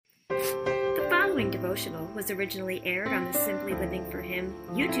following devotional was originally aired on the Simply Living for Him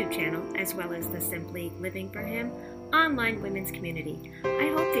YouTube channel, as well as the Simply Living for Him online women's community. I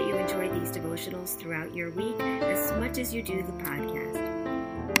hope that you enjoy these devotionals throughout your week as much as you do the podcast.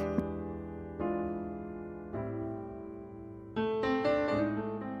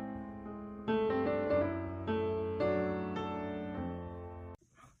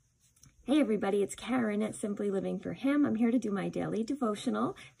 Hey everybody, it's Karen at Simply Living for Him. I'm here to do my daily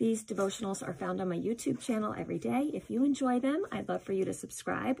devotional. These devotionals are found on my YouTube channel every day. If you enjoy them, I'd love for you to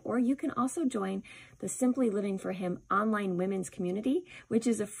subscribe, or you can also join the Simply Living for Him online women's community, which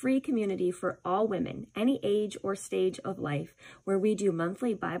is a free community for all women, any age or stage of life, where we do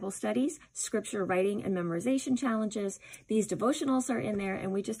monthly Bible studies, scripture writing and memorization challenges. These devotionals are in there,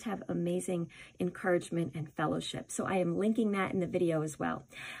 and we just have amazing encouragement and fellowship. So I am linking that in the video as well.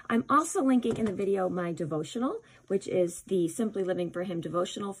 I'm also linking in the video my devotional, which is the Simply Living for Him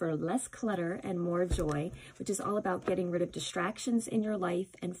devotional for less clutter and more joy, which is all about getting rid of distractions in your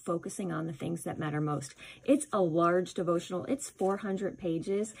life and focusing on the things that matter most. It's a large devotional. It's 400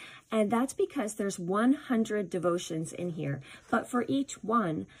 pages, and that's because there's 100 devotions in here, but for each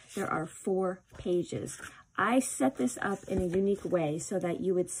one, there are 4 pages. I set this up in a unique way so that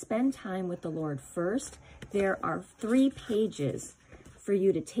you would spend time with the Lord first. There are 3 pages for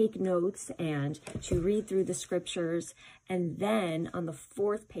you to take notes and to read through the scriptures. And then on the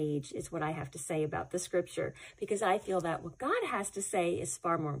 4th page is what I have to say about the scripture, because I feel that what God has to say is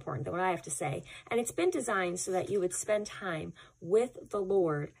far more important than what I have to say. And it's been designed so that you would spend time with the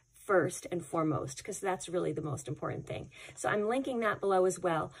Lord first and foremost, because that's really the most important thing. So I'm linking that below as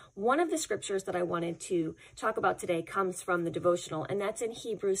well. One of the scriptures that I wanted to talk about today comes from the devotional, and that's in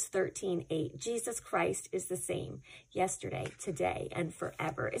Hebrews 13:8. Jesus Christ is the same yesterday, today, and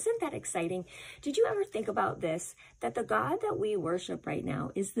forever. Isn't that exciting? Did you ever think about this, that the God that we worship right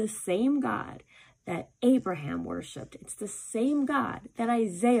now is the same God that Abraham worshiped? It's the same God that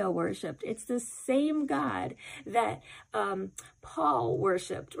Isaiah worshiped. It's the same God that Paul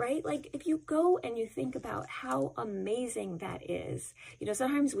worshiped, right? Like, if you go and you think about how amazing that is, you know,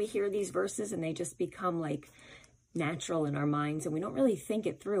 sometimes we hear these verses and they just become like natural in our minds and we don't really think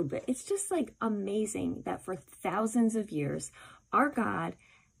it through, but it's just like amazing that for thousands of years, our God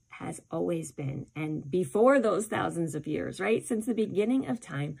has always been. And before those thousands of years, right? Since the beginning of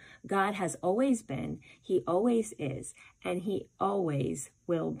time, God has always been, He always is, and He always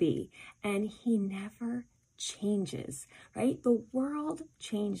will be. And He never changes, right? The world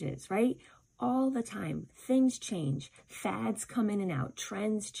changes, right? All the time. Things change. Fads come in and out.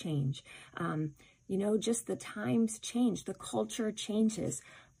 Trends change. You know, just the times change. The culture changes.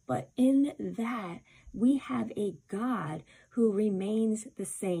 But in that, we have a God who remains the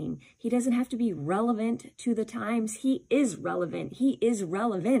same. He doesn't have to be relevant to the times. He is relevant. He is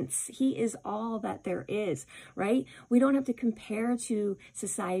relevance. He is all that there is, right? We don't have to compare to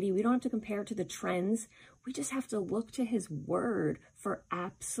society. We don't have to compare to the trends. We just have to look to His word for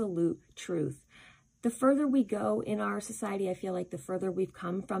absolute truth. The further we go in our society, I feel like the further we've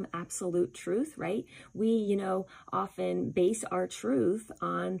come from absolute truth, right? We, you know, often base our truth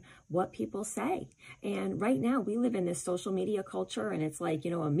on what people say. And right now we live in this social media culture, and it's like,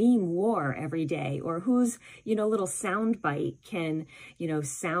 you know, a meme war every day, or whose, you know, little sound bite can, you know,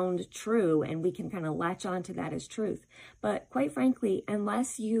 sound true, and we can kind of latch onto that as truth. But quite frankly,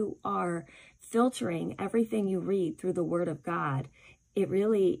 unless you are filtering everything you read through the Word of God, it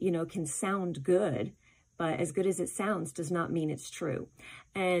really, you know, can sound good, but as good as it sounds does not mean it's true.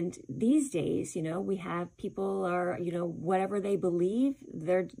 And these days, you know, we have people are, you know, whatever they believe,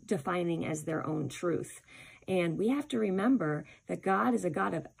 they're defining as their own truth. And we have to remember that God is a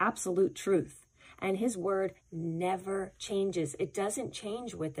God of absolute truth. And His word never changes. It doesn't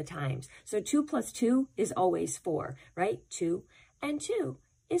change with the times. So 2 + 2 is always 4, right? 2 and 2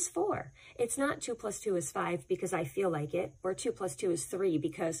 is 4. It's not 2 + 2 is 5 because I feel like it, or 2 + 2 is 3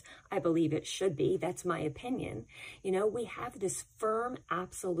 because I believe it should be. That's my opinion. You know, we have this firm,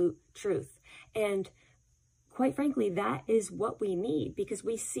 absolute truth. And quite frankly, that is what we need, because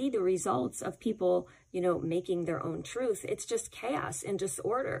we see the results of people, you know, making their own truth. It's just chaos and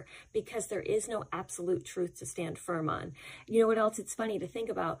disorder because there is no absolute truth to stand firm on. You know what else? It's funny to think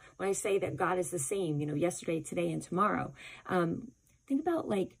about when I say that God is the same, you know, yesterday, today, and tomorrow. Think about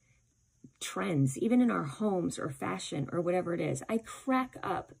like trends, even in our homes or fashion or whatever it is. I crack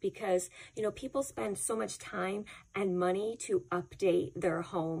up because, you know, people spend so much time and money to update their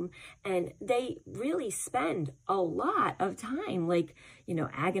home, and they really spend a lot of time, like, you know,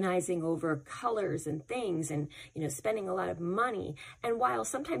 agonizing over colors and things, and, you know, spending a lot of money. And while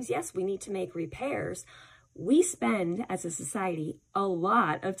sometimes, yes, we need to make repairs, we spend as a society a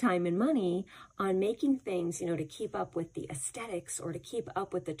lot of time and money on making things, to keep up with the aesthetics or to keep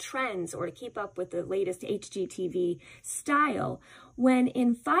up with the trends or to keep up with the latest HGTV style. When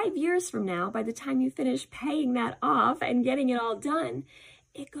in 5 years from now, by the time you finish paying that off and getting it all done,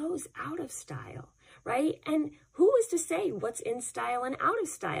 it goes out of style, right? And who is to say what's in style and out of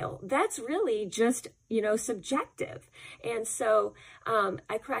style? That's really just, subjective. And so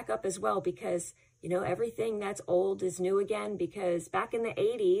I crack up as well because everything that's old is new again, because back in the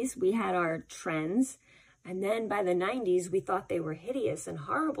 80s, we had our trends. And then by the 90s, we thought they were hideous and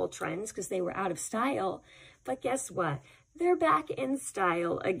horrible trends because they were out of style. But guess what? They're back in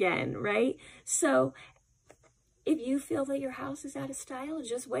style again, right? So if you feel that your house is out of style,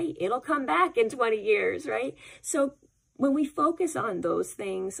 just wait. It'll come back in 20 years, right? So when we focus on those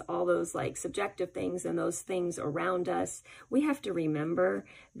things, all those like subjective things and those things around us, we have to remember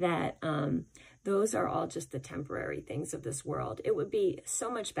that those are all just the temporary things of this world. It would be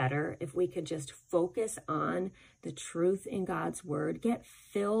so much better if we could just focus on the truth in God's word, get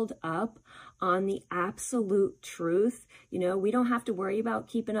filled up on the absolute truth. We don't have to worry about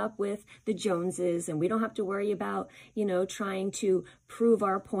keeping up with the Joneses, and we don't have to worry about, trying to prove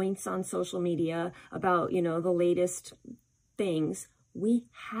our points on social media about, the latest things. We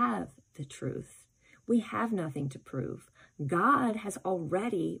have the truth. We have nothing to prove. God has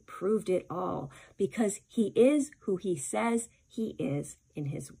already proved it all because he is who he says he is in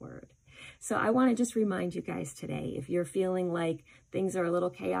his word. So I want to just remind you guys today, if you're feeling like things are a little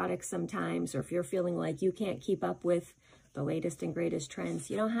chaotic sometimes, or if you're feeling like you can't keep up with the latest and greatest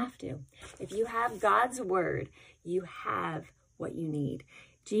trends, you don't have to. If you have God's word, you have what you need.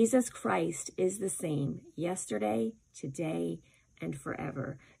 Jesus Christ is the same yesterday, today, and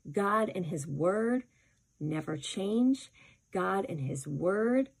forever. God and his word never change. God and his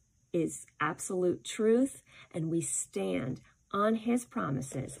word is absolute truth, and we stand on his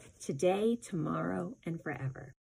promises today, tomorrow, and forever.